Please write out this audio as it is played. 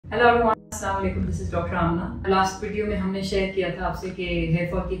Hello everyone, अस्सलाम वालेकुम। This is doctor Amna. Last video में हमने शेयर किया था आपसे कि हेयर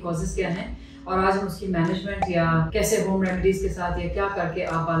फॉल की कॉजेज क्या हैं और आज हम उसकी मैनेजमेंट या कैसे होम रेमेडीज के साथ या क्या करके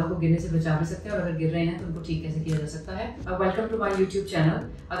आप बालों को गिरने से बचा भी सकते हैं और अगर गिर रहे हैं तो उनको ठीक कैसे किया जा सकता है। Welcome to my YouTube channel.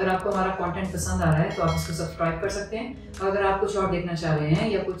 अगर आपको हमारा कंटेंट पसंद आ रहा है तो आप इसको सब्सक्राइब कर सकते हैं और अगर आप कुछ और देखना चाह रहे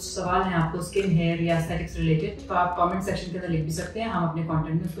हैं या कुछ सवाल हैं आपको स्किन, हेयर या एस्थेटिक्स रिलेटेड तो आप कमेंट सेक्शन के अंदर लिख भी सकते हैं। हम अपने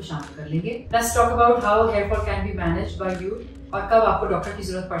कंटेंट में उसको शामिल कर लेंगे। Let's talk about how hair fall can be managed by you और कब आपको डॉक्टर की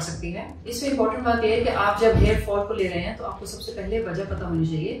जरूरत पड़ सकती है। इसमें इंपॉर्टेंट बात यह है कि आप जब हेयर फॉल को ले रहे हैं तो आपको सबसे पहले वजह पता होनी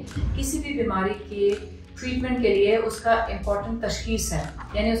चाहिए। किसी भी बीमारी के ट्रीटमेंट के लिए उसका इंपॉर्टेंट तशखीस है,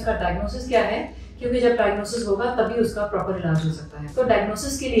 यानी उसका डायग्नोसिस क्या है, क्योंकि जब डायग्नोसिस होगा तभी उसका प्रॉपर इलाज हो सकता है। तो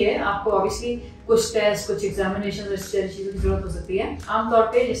डायग्नोसिस के लिए आपको ऑब्वियसली कुछ टेस्ट, कुछ एग्जामिनेशन, इस चीजों की जरूरत हो सकती है। आमतौर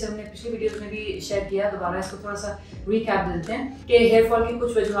पे जैसे हमने पिछली वीडियोस में भी शेयर किया, दोबारा इसको थोड़ा सा रिकैप दे देते हैं कि हेयर फॉल की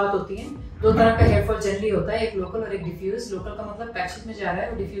कुछ वजूहत होती हैं। दो तरह का हेयर फॉल जनरली होता है, एक लोकल और एक डिफ्यूज। लोकल का मतलब पैचेस में जा रहा है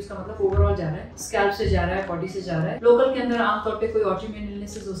और डिफ्यूज का मतलब ओवरऑल जा रहा है, स्कैल्प से जा रहा है, बॉडी से जा रहा है। लोकल के अंदर आमतौर पे कोई ऑटोइम्यून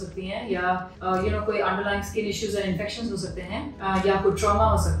इलनेसेस हो सकती हैं या कोई underlying skin issues and infections हो सकते हैं या कोई ट्रॉमा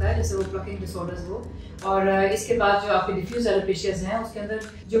हो सकता है जैसे वो प्लकिंग डिसऑर्डर्स हो। और इसके बाद जो आपके डिफ्यूज एलोपेशियाज हैं उसके अंदर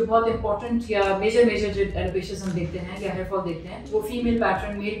जो बहुत इंपॉर्टेंट या मेजर जो एलोपेशियाज हम देखते हैं या हेयर फॉल देखते हैं वो female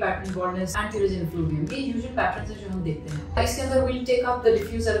pattern, male pattern, baldness and टिलोजिन फ्लूवियम, ये यूजुअल पैटर्न्स हैं जो हम देखते हैं। इसके अंदर will take up the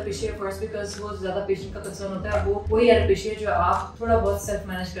diffuse alopecia first because वो ज्यादा पेशेंट का कंसर्न होता है। वो वही एलोपेशिया जो आप थोड़ा बहुत सेल्फ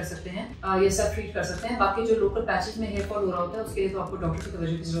मैनेज कर सकते हैं या सेल्फ ट्रीट कर सकते हैं। बाकी जो लोकल पैचेस में हेयर फॉल हो रहा होता है उसके लिए तो आपको डॉक्टर की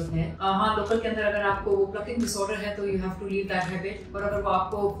तवज्जो की जरूरत है। हाँ, लोकल के अंदर अगर आपको वो प्लकिंग डिसऑर्डर है तो you have to leave that habit, और अगर वो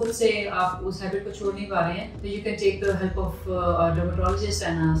आपको खुद से आप उस हैबिट को छोड़ नहीं पा रहे हैं तो you can take the help of dermatologist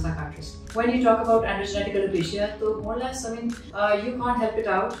and psychiatrist. When you talk about androgenetic alopecia, तो more or less, I mean, you can't help it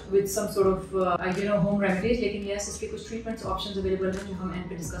out with some sort of home remedies, लेकिन yes, इसके कुछ treatments options available हैं जो हम end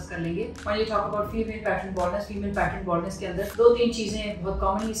पे discuss कर लेंगे। When you talk about female pattern baldness के अंदर दो तीन चीजें बहुत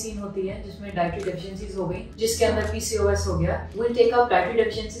commonly seen होती हैं जिसमें dietary deficiencies हो गई, जिसके अंदर PCOS हो गया। We'll take up dietary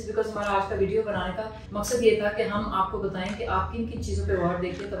deficiencies because हमारा आज का वीडियो बनाने का मकसद ये था कि हम आपको बताएं कि आप किन किन चीजों पे गौर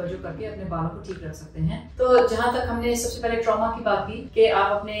देके तवज्जो करके अपने बालों को ठीक रख सकते हैं। तो जहाँ तक हमने सबसे पहले ट्रॉमा की बात की कि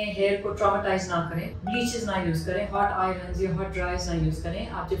आप अपने हेयर को ट्रॉमेटाइज ना करें, ब्लीचेस ना यूज करें, हॉट आयरन्स या हॉट ड्रायर्स ना यूज करें।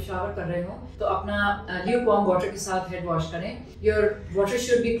 आप जब शावर कर रहे हो तो अपना ल्यूकवार्म वाटर के साथ हेड वॉश करें। Your water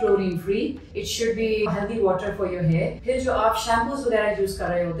should be chlorine free, it should be healthy water for your hair. फिर जो आप शैम्पूज वगैरह यूज कर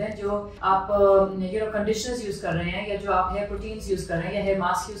रहे होते हैं, जो आप कंडीशनर्स यूज कर रहे हैं या जो आप हेयर प्रोटीन्स यूज कर रहे हैं या हेयर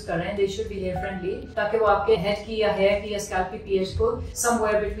मास्क यूज कर रहे हैं, they should be here friendly, ताकि वो आपके हेड की या हेयर की या स्कैल्प की पीएच को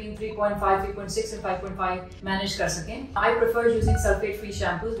समवेयर बिटवीन 3.5, 3.6 एंड 5.5 मैनेज कर सकें। I prefer using sulphate free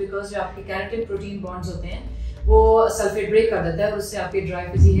shampoos because जो आपके केराटिन प्रोटीन बॉन्ड्स होते हैं वो सल्फेट ब्रेक कर देता है और उससे आपके ड्राई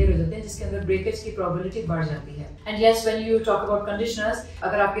फिजी हेयर हो जाते हैं, जिसके अंदर ब्रेकेज की प्रोबेबिलिटी बढ़ जाती है। And yes, when you talk about conditioners,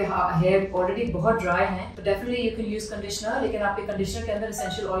 अगर आपके हेयर ऑलरेडी बहुत ड्राई हैं तो definitely you can use conditioner, लेकिन आपके कंडीशनर के अंदर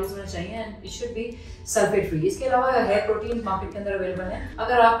एसेंशियल ऑयल्स होने चाहिए and it should be sulphate free. इसके अलावा हेयर प्रोटीन मार्केट के अंदर अवेलेबल है।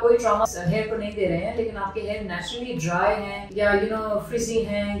 अगर आप कोई ट्रॉमा हेयर को नहीं दे रहे हैं लेकिन आपके हेयर नेचुरली ड्राई हैं या फ्रिजी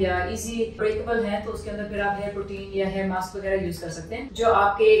हैं या इजी ब्रेकेबल हैं तो उसके अंदर फिर आप हेयर प्रोटीन या हेयर मास्क वगैरह यूज कर सकते हैं जो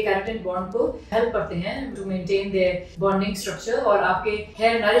आपके केराटिन बॉन्ड को हेल्प करते हैं to maintain their bonding structure और आपके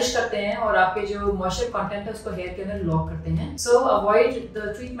हेयर नरिश करते हैं और आपके जो मॉइस्चर कंटेंट है उसको हेयर के अंदर लॉक करते हैं। सो avoid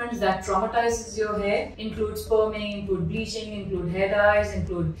the treatments that ट्रॉमेटाइजेस your hair, include स्पर्मिंग, include bleaching, include hair dies,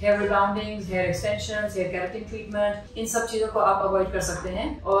 include hair रिबाउंडिंग्स, hair extensions, hair keratin treatment. इन सब चीजों को आप अवॉइड कर सकते हैं।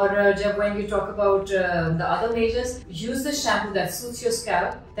 और जब when you talk about the other measures, use the shampoo that suits your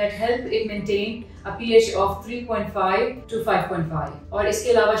scalp, that help it maintain a pH of 3.5 to 5.5। और इसके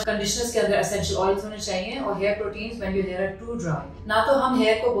अलावा कंडीशनर्स के अंदर एसेंशियल ऑयल्स होने चाहिए और hair proteins when your hair are to dry. ना तो हम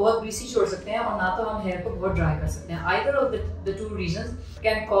हेयर को बहुत ग्रीसी छोड़ सकते हैं और ना तो हम हेयर को बहुत ड्राई कर सकते हैं। Either of the two reasons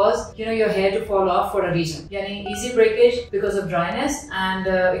can cause your hair to fall off for a reason, यानी easy breakage because of dryness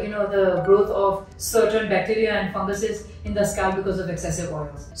and the growth of certain bacteria and funguses in the scalp because of excessive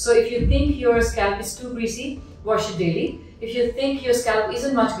oils. So if you think your scalp is too greasy, wash it daily. If you think your scalp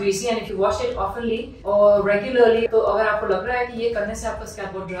isn't much greasy and if you wash it oftenly or regularly, तो अगर आपको लग रहा है कि ये करने से आपका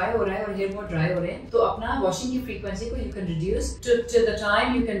स्कैल्प बहुत ड्राई हो रहा है और हेयर बहुत ड्राई हो रहे हैं तो अपना वॉशिंग की फ्रीक्वेंसी को you can reduce to the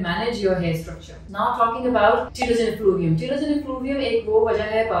time you can manage your hair structure. Now talking about टिलोजिन फ्लूवियम। टिलोजिन फ्लूवियम एक वो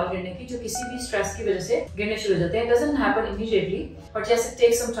वजह है बाल गिरने की जो किसी भी स्ट्रेस की वजह से गिरने शुरू हो जाते हैं। It doesn't happen immediately, but yes, it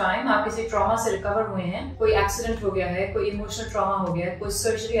takes some time। आप किसी ट्रॉमा से रिकवर हुए हैं, कोई एक्सीडेंट हो गया है, कोई इमोशनल ट्रॉमा हो गया है, कोई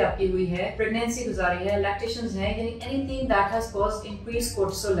सर्जरी आपकी हुई है, प्रेगनेंसी गुजारी है, लैक्टेशंस है, यानी anything that has caused increased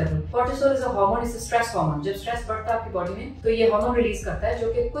cortisol level. Cortisol is a hormone, is a stress hormone. जब स्ट्रेस बढ़ता है आपकी बॉडी में तो ये हार्मोन रिलीज करता है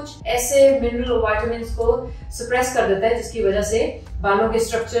जो कि कुछ ऐसे मिनरल और विटामिन्स को सप्रेस कर देता है जिसकी वजह से बालों के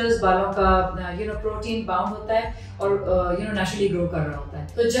स्ट्रक्चर्स, बालों का प्रोटीन बाउंड होता है और नेचुरली ग्रो कर रहा होता है।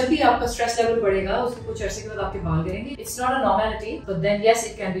 तो जब भी आपका स्ट्रेस लेवल बढ़ेगा, उसके कुछ अर्से के बाद आपके बाल गिरेंगे। It's not a normality, but then yes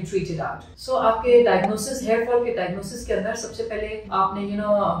it can be treated out. सो आपके डायग्नोसिस, हेयर फॉल के डायग्नोसिस के अंदर सबसे पहले आपने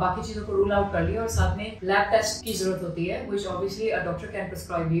बाकी चीजों को रूल आउट कर लिया और साथ में लैब टेस्ट की जरूरत होती है, which obviously a doctor can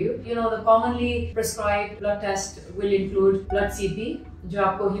prescribe you. The commonly prescribed blood test will include blood CP, जो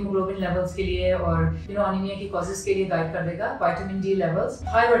आपको हीमोग्लोबिन लेवल्स के लिए और अनीमिया की कॉजेस के लिए गाइड कर देगा, vitamin D levels,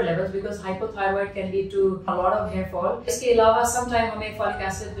 thyroid levels, because hypothyroid can lead to a lot of hair fall. इसके अलावा सम टाइम हमें folic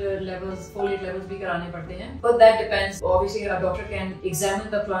acid levels, folate levels भी कराने पड़ते हैं, but that depends. Obviously a doctor can examine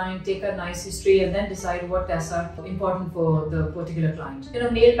the client, take a nice history and then decide what tests are important for the particular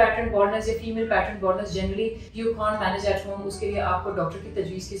client. Male pattern baldness या female pattern baldness generally you can't manage at home, उसके लिए आपको doctor की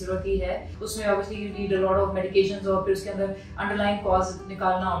तजवीज़ की जरूरत ही है। उसमें obviously you need a lot of medications और फिर उसके अंदर अंडरलाइन कॉज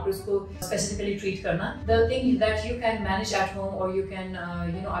निकालना और उसको स्पेसिफिकली ट्रीट करना। The thing that you can manage at home or you can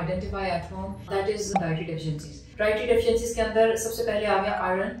identify at home, that is dietary deficiencies. Dietary deficiencies के अंदर सबसे पहले आ गया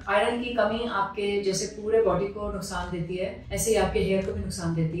आयरन। आयरन की कमी आपके जैसे पूरे बॉडी को नुकसान देती है, ऐसे ही आपके हेयर को भी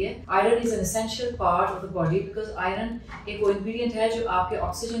नुकसान देती है। Iron is an essential part of the body, because iron एक वो इंग्रेडिएंट है जो आपके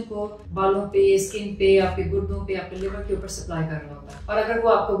ऑक्सीजन को बालों पे, स्किन पे, आपके गुर्दों पे, आपके लिवर के ऊपर सप्लाई कर रहा होता है। और अगर वो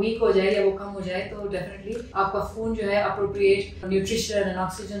आपको वीक हो जाए या वो कम हो जाए तो डेफिनेटली आपका खून जो है अप्रोप्रिएट न्यूट्रिशन एंड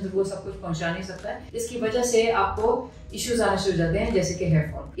ऑक्सीजन वो सब कुछ पहुंचा नहीं सकता है। इसकी वजह से आपको इश्यूज आने शुरू हो जाते हैं, जैसे कि हेयर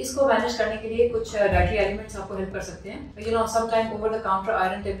फॉल। इसको मैनेज करने के लिए कुछ डाइटरी एलिमेंट्स आपको हेल्प कर सकते हैं। Some time over the counter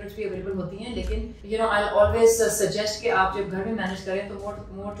iron tablets भी अवेलेबल होती हैं, लेकिन आई ऑलवेज सजेस्ट कि आप जब घर में मैनेज करें तो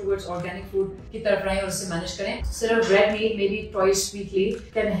मोर टुवर्ड्स ऑर्गेनिक फूड की तरफ रहें और उससे मैनेज करें। सिर्फ red meat may be twice weekly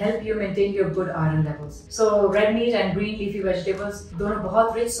can help you maintain your good iron levels. So red meat and green leafy vegetables दोनों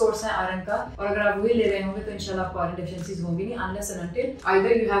बहुत रिच सोर्स हैं आयरन का, और अगर आप वही ले रहे होंगे तो इंशाल्लाह आपको आयरन डेफिशिएंसीज होंगी नहीं, unless and until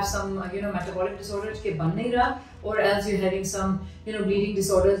either you have some metabolic disorders के बन नहीं रहा, or else you're having some bleeding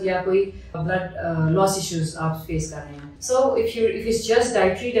disorders या कोई blood loss issues आप फेस कर रहे हैं। So if it's just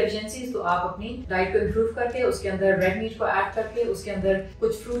dietary deficiencies, तो आप अपनी डाइट को इम्प्रूव करके उसके अंदर रेड मीट को ऐड करके उसके अंदर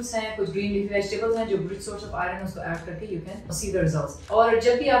कुछ फ्रूट्स हैं, कुछ ग्रीन लीफी वेजिटेबल्स हैं जो रिच सोर्स ऑफ आयरन, उसको ऐड करके you can see the results. और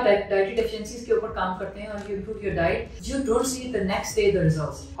जब भी आप डाइटरी डेफिशिएंसीज के ऊपर काम करते हैं और you improve your diet, you don't see the next day the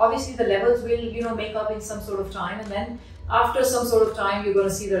results. Obviously the levels will make up in some sort of time, and then after some sort of time you're going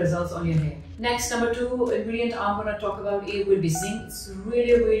to see the results on your hair. Next, number 2 ingredient I'm going to talk about will be zinc. It's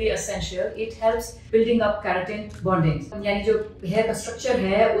really essential. It helps building up keratin bonding. यानी जो hair का structure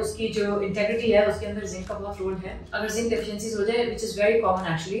है उसकी जो integrity है उसके अंदर zinc का बहुत रोल है। अगर zinc deficiencies हो जाए, which is very common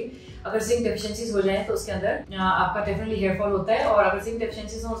actually, अगर zinc deficiencies हो जाए तो उसके अंदर आपका definitely hair fall होता है, और अगर zinc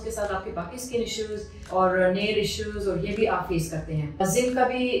deficiencies हो उसके साथ आपके बाकी skin issues और nail issues और ये भी आप face करते हैं। zinc का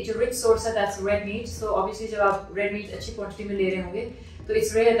भी जो rich source है that's red meat. So obviously जब आप red meat अच्छी quantity में ले रहे होंगे तो it's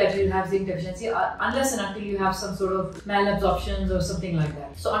rare that you'll have zinc deficiency unless and until you have some sort of malabsorptions or something like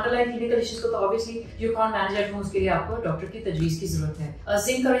that. So underlying clinical issues को तो obviously you can't manage at home, उसके लिए आपको डॉक्टर की तजवीज़ की जरूरत है।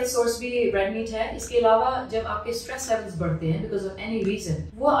 जिंक का रिच सोर्स भी रेड मीट है। इसके अलावा जब आपके स्ट्रेस लेवल्स बढ़ते हैं बिकॉज ऑफ एनी रीजन,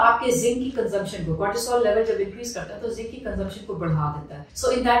 वो आपके जिंक की कंजम्पशन को, कॉर्टिसोल लेवल जब इंक्रीज करता है तो जिंक की कंजम्पशन को बढ़ा देता है।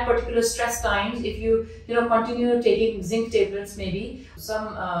 सो in that particular stress times if you continue taking zinc tablets, maybe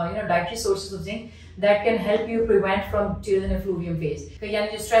some dietary sources of zinc that can help you prevent from telogen effluvium phase.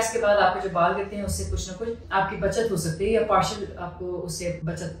 यानी जो स्ट्रेस के बाद आपके जो बाल गिरते हैं उससे कुछ ना कुछ आपकी बचत हो सकती है या पार्शियल आपको उससे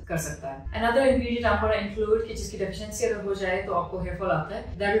बचत कर सकता है। Another ingredient I'm going to include कि जिसकी डेफिशिएंसी अगर हो जाए तो आपको हेयर फॉल आता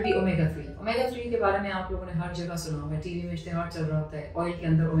है, that will be omega 3. omega 3 के बारे में आप लोगों ने हर जगह सुना होगा, टीवी में इश्तिहार चल रहा होता है, ऑयल के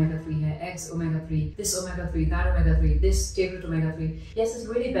अंदर omega 3 है, eggs omega 3, this omega 3, that omega 3, this tablet omega 3. Yes, it's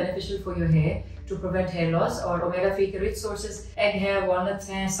really beneficial for your hair to prevent hair loss. और omega 3 के rich sources egg है, walnuts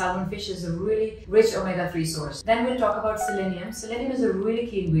हैं, salmon fish is a really rich omega 3 source. Then we'll talk about selenium. Selenium is a really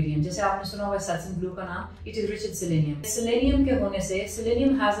key ingredient. जैसे आपने सुना होगा satin blue का नाम, it is rich in selenium. Selenium के होने से,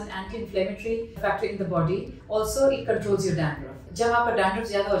 selenium has an anti-inflammatory factor in the body. Also it controls your dandruff. जब आपका डैंड्रफ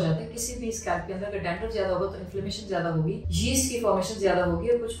ज्यादा हो जाता है किसी भी स्कैल्प के अंदर, अगर डैंड्रफ ज्यादा होगा तो इन्फ्लेमेशन ज्यादा होगी, यीस्ट की फॉर्मेशन ज्यादा होगी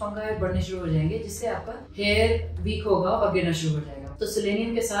और कुछ फंगाई बढ़ने शुरू हो जाएंगे जिससे आपका हेयर वीक होगा और गिरना शुरू हो जाएगा। तो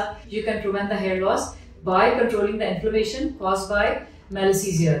सेलेनियम के साथ you can prevent the hair loss by controlling the inflammation caused by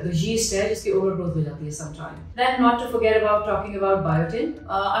Malassezia, the yeast है जिसकी overgrowth हो जाती है sometime. Then not to forget about talking about biotin.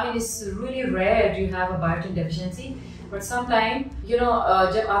 I mean it's really rare to have a biotin deficiency, but sometime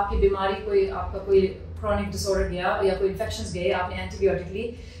जब आपकी बीमारी कोई आपका कोई chronic disorder गया या कोई infections गए आपने antibiotic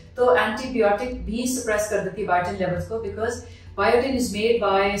ली, तो antibiotic भी suppress कर देती है biotin levels को, because biotin is made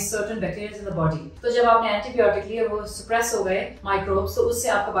by certain bacteria in the body. तो जब आपने एंटीबायोटिक लिया वो suppress हो गए microbes, तो उससे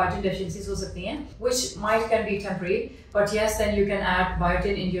आपको biotin deficiencies हो सकती हैं, which might can be temporary, but yes then you can add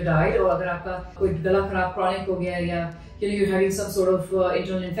biotin in your diet. और अगर आपका कोई गला खराब क्रॉनिक हो गया या you're having some sort of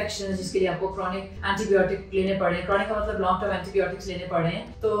internal infections जिसके लिए आपको chronic antibiotic लेने पड़ रहे हैं, chronic का मतलब long term antibiotics लेने पड़ रहे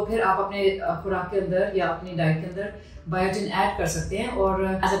हैं, तो फिर आप अपने खुराक के अंदर या अपनी डाइट के अंदर बायोटिन ऐड कर सकते हैं और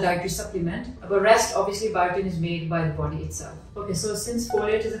as a dietary supplement. But rest obviously biotin is made by the body itself. Okay, so since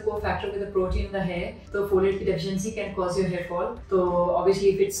folate is a cofactor with the protein in the hair, so folate की deficiency can cause your hair fall. So obviously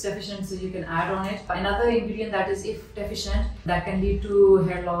if it's deficient, so you can add on it. Another ingredient that is if deficient, that can lead to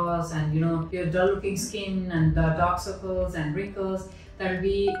hair loss and your dull looking skin and the dark circles and wrinkles. That will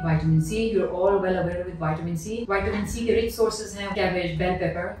be vitamin C. You're all well aware with vitamin C. Vitamin C के rich sources हैं cabbage, bell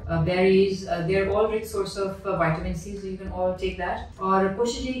pepper, berries. They're all rich source of vitamin C, so you can all take that. और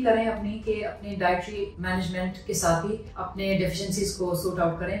कोशिश यही करें अपनी कि अपने dietary management के साथ ही अपने deficiencies को sort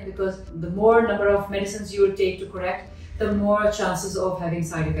out करें, because the more number of medicines you will take to correct, the more chances of having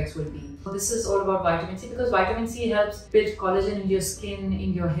side effects will be. So this is all about vitamin C, because vitamin C helps build collagen in your skin,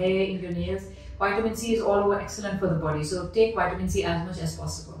 in your hair, in your nails. Vitamin C is all over excellent for the body, so take vitamin C as much as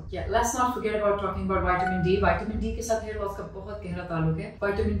possible. Yeah, let's not forget about talking about vitamin D. Vitamin D के साथ hair loss का बहुत गहरा ताल्लुक है.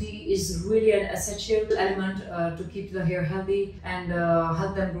 Vitamin D is really an essential element to keep the hair healthy and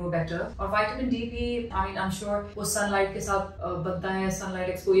help them grow better. और vitamin D भी, I mean, I'm sure वो sunlight के साथ बनता है, sunlight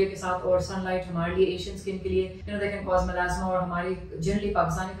exposure के साथ, और sunlight हमारे लिए Asian skin के लिए they can cause melasma, और हमारी generally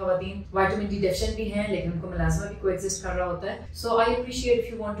पाकिस्तानी ख़वातीन vitamin D deficient भी हैं, लेकिन उनको melasma भी coexist कर रहा होता है. So I appreciate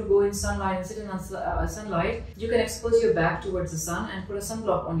if you want to go in sunlight and sit in sunlight, you can expose your back towards the sun and put a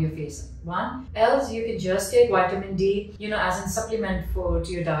sunblock on your face. One, else you can just take vitamin D, as a supplement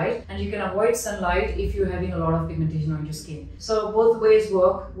to your diet, and you can avoid sunlight if you're having a lot of pigmentation on your skin. So both ways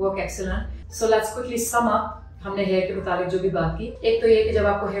work excellent. So let's quickly sum up. हमने hair के मुताबिक जो भी बात की, एक तो ये कि जब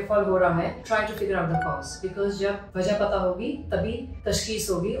आपको हेयर फॉल हो रहा है, try to figure out the cause, because जब वजह पता होगी तभी तशखीस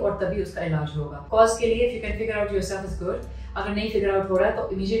होगी और तभी उसका इलाज होगा. कॉज के लिए if you can figure out yourself is good. अगर नहीं फिगर आउट हो रहा है तो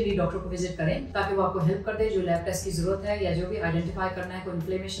इमीडिएटली डॉक्टर को विजिट करें ताकि वो आपको हेल्प कर दे. जो लैब टेस्ट की जरूरत है या जो भी आइडेंटिफाई करना है, कोई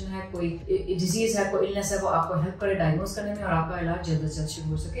इन्फ्लेमेशन है, कोई डिजीज है, कोई इलनेस है, वो आपको हेल्प करे डायग्नोज करने में और आपका इलाज जल्द से जल्द शुरू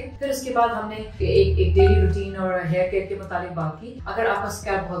हो सके. फिर उसके बाद हमने एक डेली रूटीन और हेयर केयर के मुताबिक बात की. अगर आपका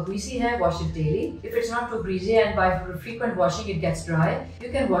स्कैल्प बहुत ग्रीसी है, wash it daily. If it's not to greasy and bye frequent washing it gets dry, you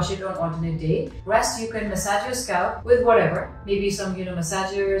can wash it on alternate day. Rest, you can massage your scalp with whatever, maybe some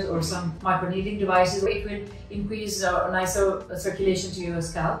massagers or some microneedling devices. It will increase nicer circulation to your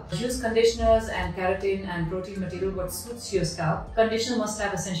scalp. Use conditioners and keratin and protein material what suits your scalp. Conditioner must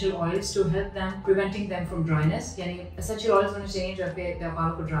have essential oils to help them preventing them from dryness. यानी essential oils होने चाहिए जो आपके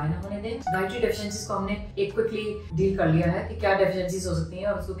बालों को dry ना होने दें. Dietary deficiencies को हमने एक quickly डील कर लिया है कि क्या deficiencies हो सकती हैं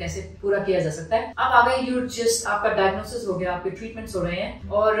और उसको कैसे पूरा किया जा सकता है. अब आगे you just आपका डायग्नोसिस हो गया, आपके ट्रीटमेंट्स हो रहे हैं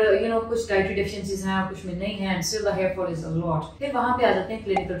और कुछ डाइटरी डेफिशिएंसीज हैं, कुछ में नहीं है, and still the hair fall is a lot. फिर वहां पे आ जाते हैं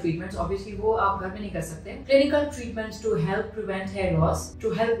क्लिनिकल ट्रीटमेंट्स. ऑब्वियसली वो आप घर में नहीं कर सकते. Clinical treatments to help prevent hair loss,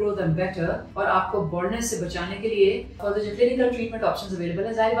 to help grow them better, और आपको बॉल्डनेस से बचाने के लिए और जो क्लिनिकल ट्रीटमेंट ऑप्शंस अवेलेबल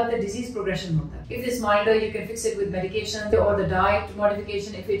है. जाहिर बात है डिजीज प्रोग्रेशन होता है. If it's milder you can fix it with medication और the diet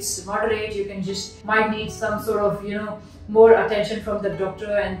modification. If it's moderate you can just might need some sort of more attention from the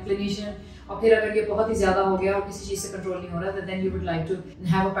doctor and clinician. और फिर अगर ये बहुत ही ज्यादा हो गया और किसी चीज से कंट्रोल नहीं हो रहा, तो then you would like to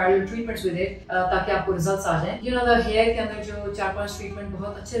have a parallel treatments with it ताकि आपको रिजल्ट्स आ जाएं. द हेयर के अंदर जो 4-5 ट्रीटमेंट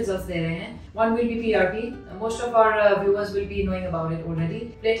बहुत अच्छे रिजल्ट्स दे रहे हैं. One will be PRP. Most of our viewers will be knowing about it already.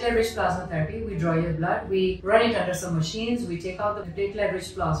 Platelet-rich plasma therapy. We draw your blood, we run it under some machines, we take out the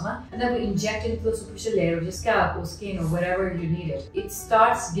platelet-rich plasma, and then we inject it into the superficial layer of your scalp or skin or wherever you need it. It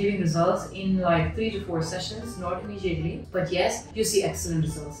starts giving results in like 3 to 4 sessions, not immediately, but yes, you see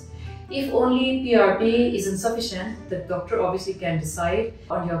excellent results. If only PRP is insufficient, the doctor obviously can decide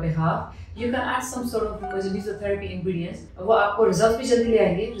on your behalf. You can add some sort of mesotherapy ingredients. वो आपको result भी जल्दी ले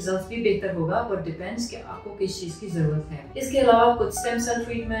आएंगे, result भी बेहतर होगा, but depends कि आपको किस चीज की जरूरत है. इसके अलावा कुछ stem cell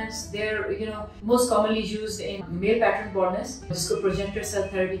treatments, they're most commonly used in male pattern baldness, जिसको प्रोजेक्टेड सेल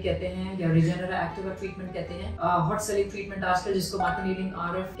थेरेपी कहते हैं या रिजेनरेटिव एक्टिवा ट्रीटमेंट कहते हैं. हॉट सेलिंग ट्रीटमेंट आजकल जिसको माइक्रोनीडलिंग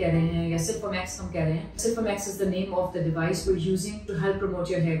RF कह रहे हैं या सिल्फोमैक्स हम कह रहे हैं. सिल्फोमैक्स is the name of the device we're using to help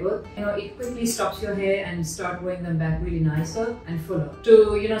promote your hair growth. It quickly stops your hair and start growing them back really nicer and fuller.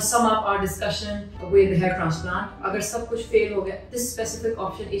 To sum up our discussion with hair transplant, अगर सब कुछ fail हो गया, this specific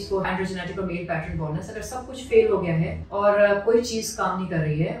option is for androgenetic or male pattern baldness. अगर सब कुछ fail हो गया है और कोई चीज काम नहीं कर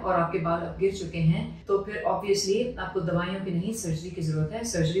रही है और आपके बाल अब गिर चुके हैं, तो फिर obviously आपको दवाइयों की नहीं सर्जरी की जरूरत है.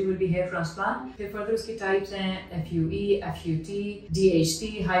 Surgery will be hair transplant. फिर further उसकी types हैं FUE, FUT,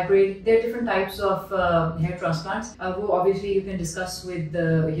 DHT, hybrid. There are different types of hair transplants. वो obviously you can discuss with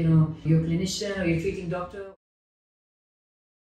your clinician or your treating doctor.